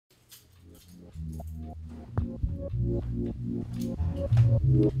I'm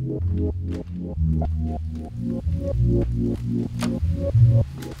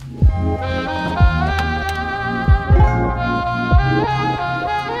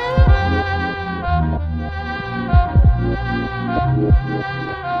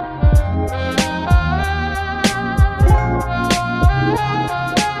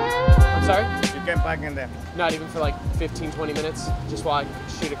sorry? You can park in there. Not even for like 15, 20 minutes, just while I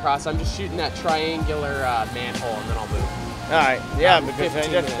shoot across. I'm just shooting that triangular manhole, and then I'll move. All right. Yeah, because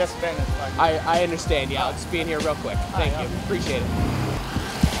 15 just minutes. spend it. I understand. Yeah, I'll just be in here real quick. Thank you. Appreciate it.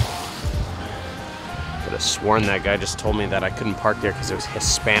 Could have sworn that guy just told me that I couldn't park there because it was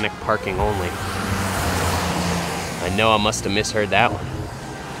Hispanic parking only. I know I must have misheard that one.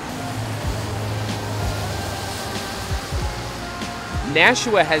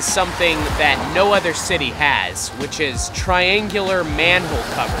 Nashua has something that no other city has, which is triangular manhole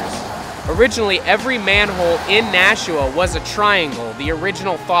covers. Originally, every manhole in Nashua was a triangle. The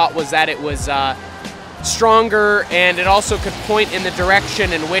original thought was that it was stronger, and it also could point in the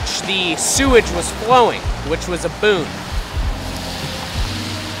direction in which the sewage was flowing, which was a boon.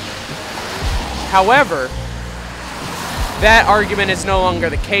 However, that argument is no longer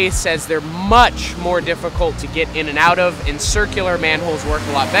the case, as they're much more difficult to get in and out of, and circular manholes work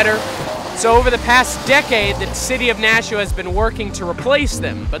a lot better. So over the past decade, the city of Nashua has been working to replace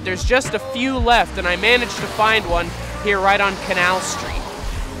them, but there's just a few left, and I managed to find one here right on Canal Street.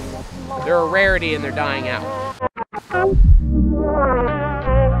 They're a rarity and they're dying out.